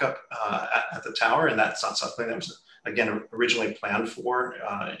backup at the tower, and that's not something that was, again, originally planned for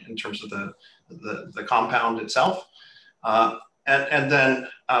in terms of the compound itself. And then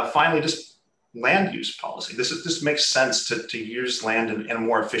finally, just land use policy. This makes sense to use land in a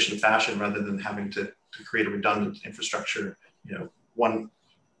more efficient fashion rather than having to create a redundant infrastructure, one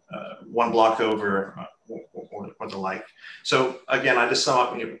block over or the like. So again, I just sum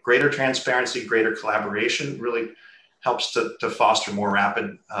up, greater transparency, greater collaboration really helps to foster more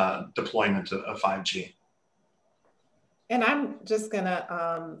rapid deployment of 5G. And I'm just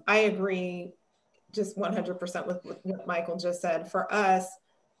gonna, I agree just 100% with what Michael just said. For us,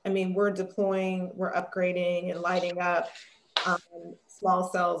 I mean, we're deploying, we're upgrading and lighting up small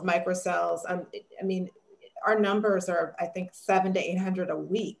cells, microcells. I mean, our numbers are, I think, 700 to 800 a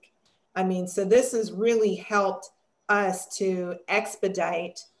week. I mean, so this has really helped us to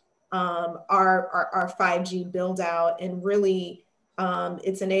expedite our 5G build out, and really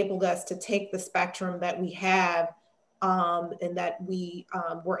it's enabled us to take the spectrum that we have and that we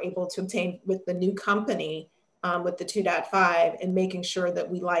were able to obtain with the new company with the 2.5, and making sure that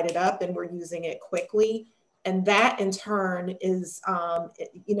we light it up and we're using it quickly. And that in turn is,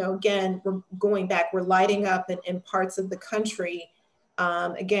 again, we're going back, we're lighting up in parts of the country,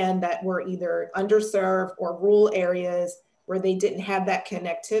 again, that were either underserved or rural areas where they didn't have that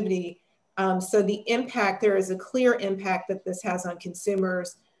connectivity. So the impact, there is a clear impact that this has on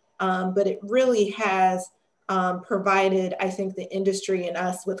consumers, but it really has provided, I think, the industry and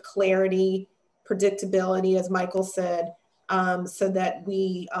us with clarity, predictability, as Michael said, so that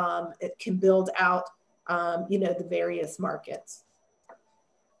we it can build out the various markets.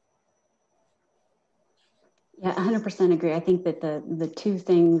 Yeah, 100% agree. I think that the two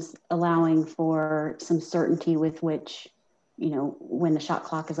things allowing for some certainty with which, when the shot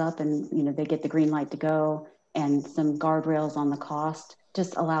clock is up and, they get the green light to go, and some guardrails on the cost,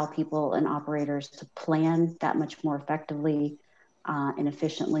 just allow people and operators to plan that much more effectively and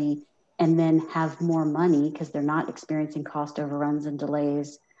efficiently, and then have more money because they're not experiencing cost overruns and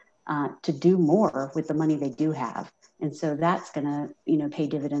delays to do more with the money they do have. And so that's going to, pay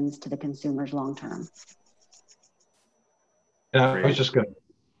dividends to the consumers long term. And I was just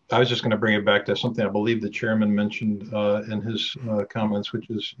going to bring it back to something I believe the chairman mentioned in his comments, which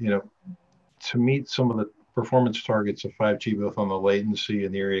is, to meet some of the performance targets of 5G, both on the latency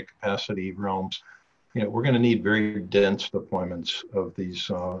and the area capacity realms, we're going to need very dense deployments of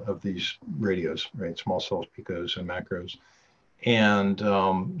these radios, right? Small cells, picos, and macros. And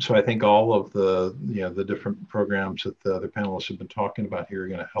so I think all of the different programs that the other panelists have been talking about here are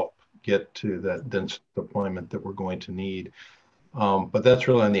going to help get to that dense deployment that we're going to need. But that's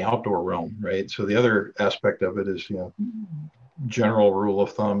really in the outdoor realm, right? So the other aspect of it is, general rule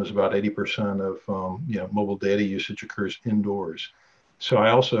of thumb is about 80% of mobile data usage occurs indoors. So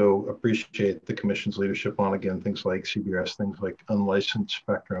I also appreciate the Commission's leadership on, again, things like CBRS, things like unlicensed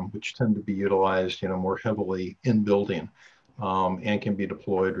spectrum, which tend to be utilized, more heavily in building, and can be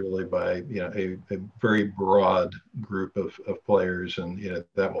deployed really by a very broad group of players, and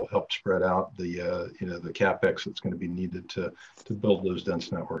that will help spread out the the capex that's going to be needed to build those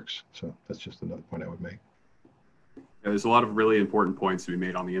dense networks. So that's just another point I would make. Yeah, there's a lot of really important points to be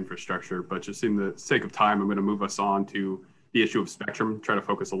made on the infrastructure, but just in the sake of time, I'm going to move us on to the issue of spectrum, try to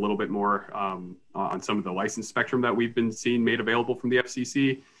focus a little bit more on some of the licensed spectrum that we've been seeing made available from the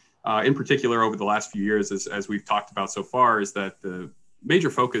FCC. In particular, over the last few years, as we've talked about so far, is that the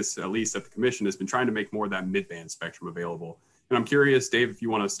major focus, at least at the Commission, has been trying to make more of that mid-band spectrum available. And I'm curious, Dave, if you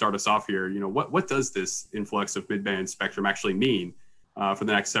want to start us off here, what does this influx of mid-band spectrum actually mean for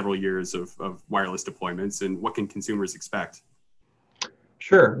the next several years of wireless deployments, and what can consumers expect?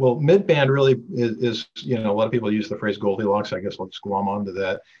 Sure. Well, mid-band really is a lot of people use the phrase Goldilocks. I guess let's glom onto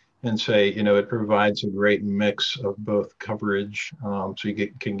that and say, it provides a great mix of both coverage. So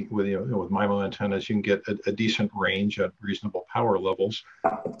you can with MIMO antennas, you can get a decent range at reasonable power levels,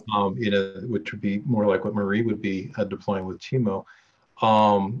 which would be more like what Marie would be deploying with TMO.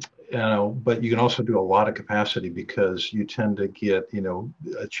 But you can also do a lot of capacity because you tend to get,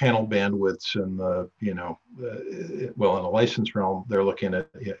 channel bandwidths in the, in a license realm, they're looking at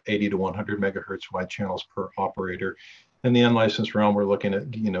 80 to 100 megahertz wide channels per operator. In the unlicensed realm, we're looking at,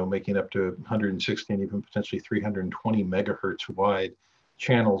 making up to 160 and even potentially 320 megahertz wide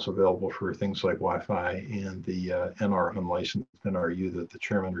channels available for things like Wi-Fi and the NR unlicensed NRU that the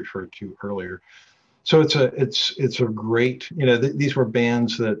chairman referred to earlier. So it's a great, these were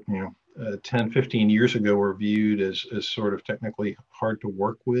bands that, 10, 15 years ago were viewed as sort of technically hard to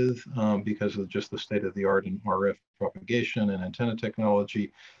work with because of just the state of the art in RF propagation and antenna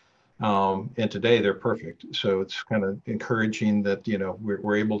technology. And today they're perfect. So it's kind of encouraging that, you know,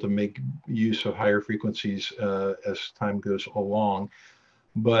 we're able to make use of higher frequencies as time goes along.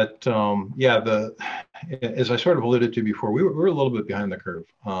 But yeah, as I sort of alluded to before, we were a little bit behind the curve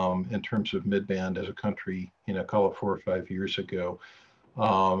in terms of mid-band as a country, you know, call it 4 or 5 years ago.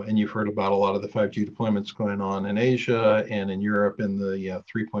 And you've heard about a lot of the 5G deployments going on in Asia and in Europe in the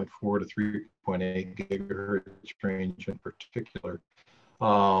 3.4 to 3.8 gigahertz range in particular.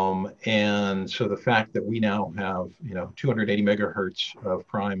 And so the fact that we now have, you know, 280 megahertz of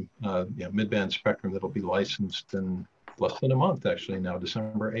prime, mid-band spectrum that'll be licensed in less than a month, actually. Now,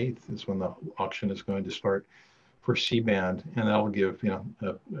 December 8th is when the auction is going to start for C-band, and that'll give, you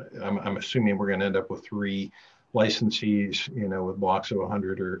know, I'm assuming we're going to end up with 3 licensees, you know, with blocks of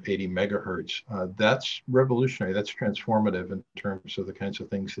 100 or 80 megahertz. That's revolutionary. That's transformative in terms of the kinds of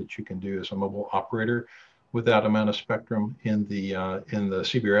things that you can do as a mobile operator with that amount of spectrum. In the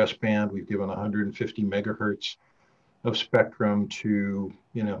CBRS band, we've given 150 megahertz of spectrum to,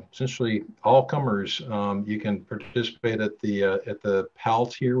 you know, essentially all comers. You can participate at the PAL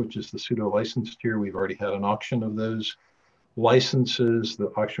tier, which is the pseudo license tier. We've already had an auction of those licenses. The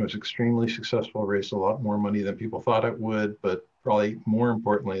auction was extremely successful, raised a lot more money than people thought it would, but probably more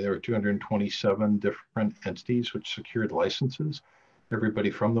importantly, there were 227 different entities which secured licenses. Everybody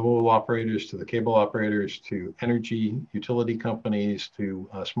from the mobile operators to the cable operators to energy utility companies to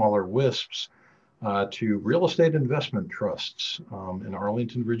smaller WISPs, to real estate investment trusts in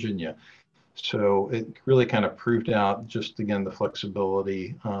Arlington, Virginia. So it really kind of proved out just, again, the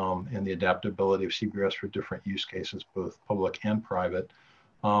flexibility and the adaptability of CBRS for different use cases, both public and private.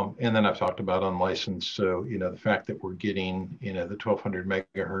 And then I've talked about unlicensed. So, you know, the fact that we're getting, you know, the 1200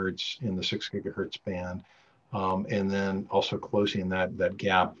 megahertz in the 6 gigahertz band, and then also closing that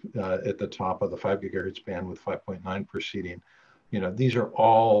gap at the top of the 5 gigahertz band with 5.9 proceeding. You know, these are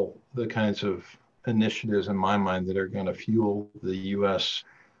all the kinds of initiatives in my mind that are going to fuel the U.S.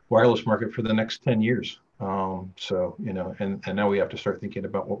 wireless market for the next 10 years. So, you know, and now we have to start thinking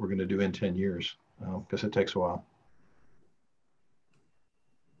about what we're going to do in 10 years because it takes a while.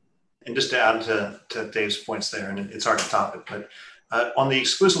 And just to add to Dave's points there, and it's our topic, but on the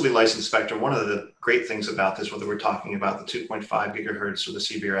exclusively licensed spectrum, one of the great things about this, whether we're talking about the 2.5 gigahertz or the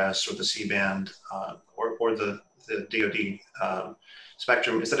CBRS or the C-band or the DoD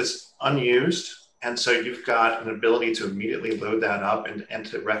spectrum, is that it's unused. And so you've got an ability to immediately load that up and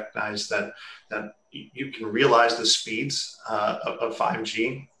to recognize that you can realize the speeds of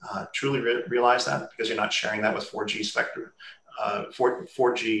 5G, truly realize that, because you're not sharing that with 4G spectrum,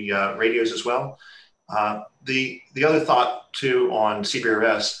 4G radios as well. The other thought too on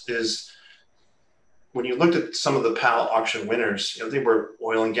CBRS is when you looked at some of the PAL auction winners, you know, they were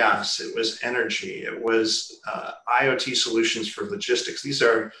oil and gas, it was energy, it was IoT solutions for logistics. These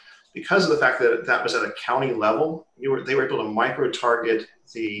are, because of the fact that that was at a county level, they were able to micro-target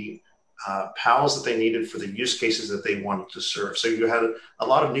the PALs that they needed for the use cases that they wanted to serve. So you had a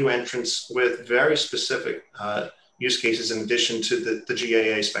lot of new entrants with very specific use cases in addition to the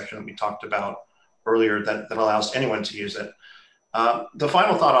GAA spectrum that we talked about earlier that allows anyone to use it. The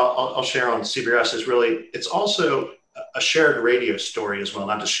final thought I'll share on CBRS is really, it's also a shared radio story as well,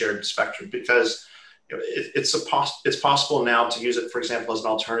 not just shared spectrum, because it's possible now to use it, for example, as an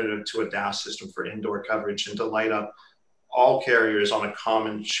alternative to a DAS system for indoor coverage and to light up all carriers on a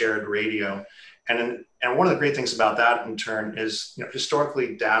common shared radio. And one of the great things about that in turn is, you know,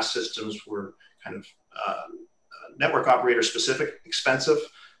 historically DAS systems were kind of network operator specific, expensive,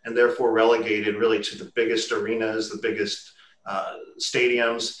 and therefore relegated really to the biggest arenas, the biggest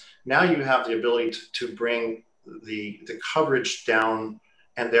stadiums. Now you have the ability to bring the coverage down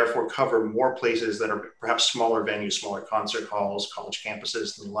and therefore cover more places that are perhaps smaller venues, smaller concert halls, college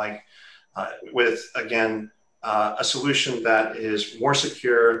campuses and the like, with, again, a solution that is more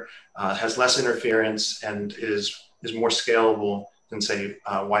secure, has less interference, and is more scalable than, say,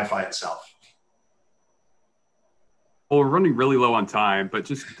 Wi-Fi itself. Well, we're running really low on time, but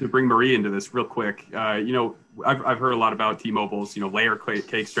just to bring Marie into this real quick, you know, I've heard a lot about T-Mobile's, you know, layer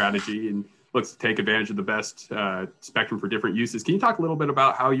cake strategy and looks to take advantage of the best spectrum for different uses. Can you talk a little bit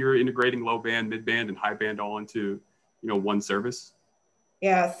about how you're integrating low band, mid band, and high band all into, you know, one service?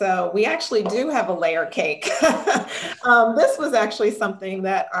 Yeah, so we actually do have a layer cake. This was actually something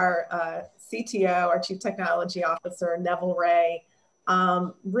that our CTO, our Chief Technology Officer, Neville Ray,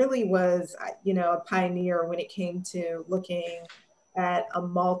 really was, you know, a pioneer when it came to looking at a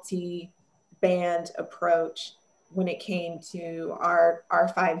multi-band approach when it came to our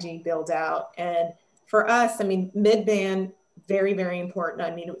 5G build out. And for us, I mean, mid-band, very, very important.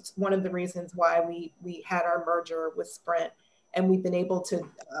 I mean, it's one of the reasons why we had our merger with Sprint. and we've been able to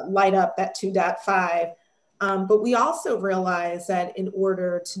light up that 2.5. But we also realize that in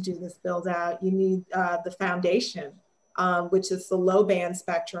order to do this build out, you need the foundation, which is the low band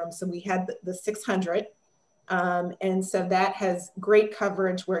spectrum. So we had the 600. And so that has great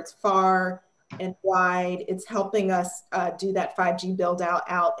coverage where it's far and wide. It's helping us do that 5G build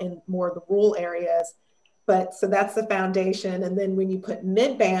out in more of the rural areas. But so that's the foundation. And then when you put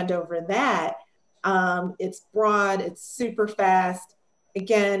mid-band over that, it's broad, it's super fast.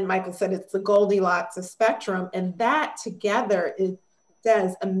 Again, Michael said it's the Goldilocks of spectrum, and that together, it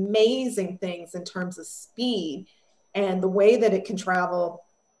does amazing things in terms of speed and the way that it can travel.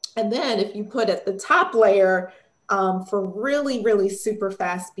 And then if you put at the top layer for really, really super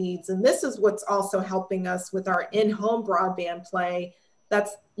fast speeds, and this is what's also helping us with our in-home broadband play,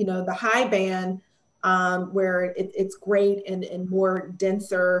 that's, you know, the high band where it's great and more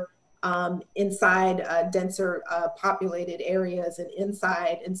denser inside denser populated areas and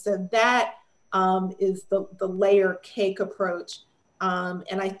inside. And so that is the layer cake approach.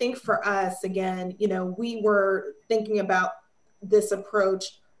 And I think for us, again, you know, we were thinking about this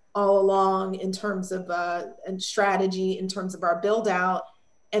approach all along in terms of and strategy, in terms of our build out.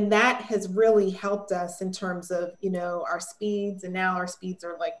 And that has really helped us in terms of, you know, our speeds. And now our speeds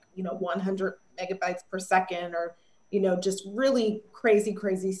are like, you know, 100 megabytes per second, or, you know, just really crazy,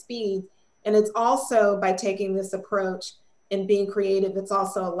 crazy speeds. And it's also by taking this approach and being creative, it's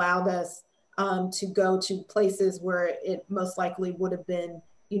also allowed us to go to places where it most likely would have been,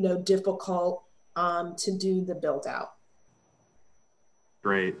 you know, difficult to do the build out.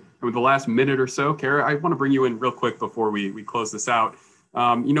 Great. And with the last minute or so, Kara, I want to bring you in real quick before we close this out.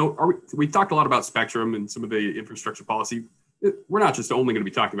 You know, we talked a lot about spectrum and some of the infrastructure policy. We're not just only going to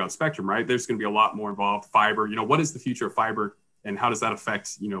be talking about spectrum, right? There's going to be a lot more involved. Fiber, you know, what is the future of fiber and how does that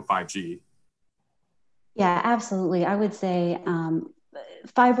affect, you know, 5G? Yeah, absolutely. I would say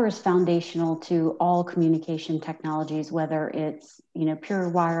fiber is foundational to all communication technologies, whether it's, you know,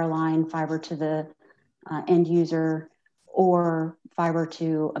 pure wireline fiber to the end user, or fiber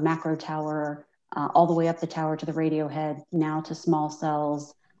to a macro tower, all the way up the tower to the radio head, now to small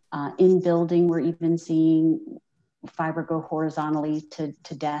cells. In building, we're even seeing fiber go horizontally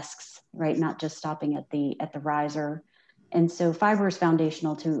to desks, right? Not just stopping at the riser. And so fiber is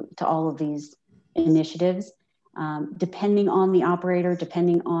foundational to all of these initiatives. Depending on the operator,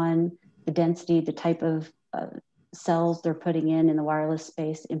 depending on the density, the type of cells they're putting in the wireless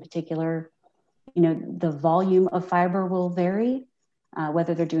space in particular, you know, the volume of fiber will vary,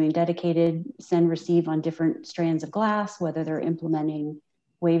 whether they're doing dedicated send receive on different strands of glass, whether they're implementing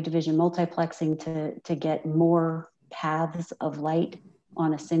wave division multiplexing to get more paths of light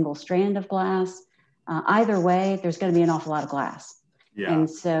on a single strand of glass. Either way, there's going to be an awful lot of glass. Yeah. And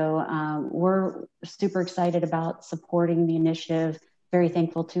so we're super excited about supporting the initiative. Very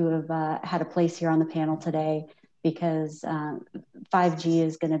thankful to have had a place here on the panel today, because 5G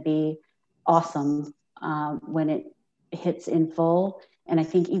is going to be awesome when it hits in full. And I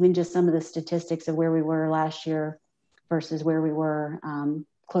think even just some of the statistics of where we were last year versus where we were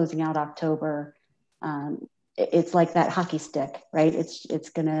closing out October, it's like that hockey stick, right? It's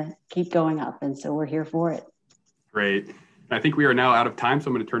going to keep going up. And so we're here for it. Great. I think we are now out of time, so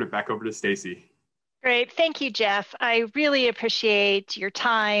I'm going to turn it back over to Stacy. Great. Thank you, Jeff. I really appreciate your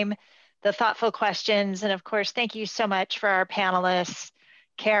time, the thoughtful questions, and of course, thank you so much for our panelists,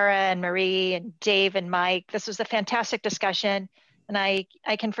 Kara and Marie and Dave and Mike. This was a fantastic discussion, and I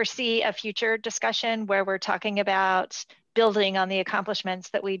can foresee a future discussion where we're talking about building on the accomplishments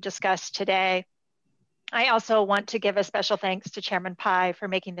that we discussed today. I also want to give a special thanks to Chairman Pai for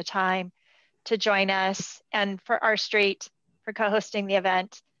making the time to join us, and for R Street for co-hosting the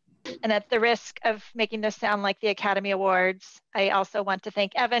event. And at the risk of making this sound like the Academy Awards, I also want to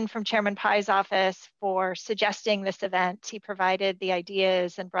thank Evan from Chairman Pai's office for suggesting this event. He provided the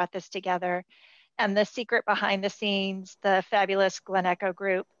ideas and brought this together. And the secret behind the scenes, the fabulous Glen Echo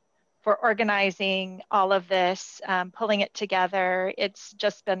group, for organizing all of this, pulling it together. It's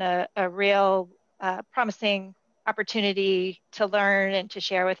just been a real promising opportunity to learn and to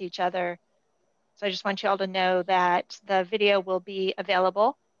share with each other. So I just want you all to know that the video will be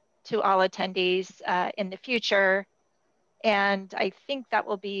available to all attendees in the future. And I think that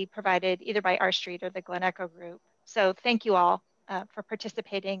will be provided either by R Street or the Glen Echo group. So thank you all for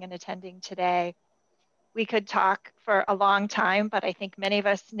participating and attending today. We could talk for a long time, but I think many of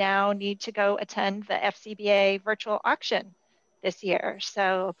us now need to go attend the FCBA virtual auction this year.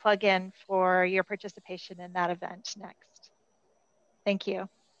 So plug in for your participation in that event next. Thank you.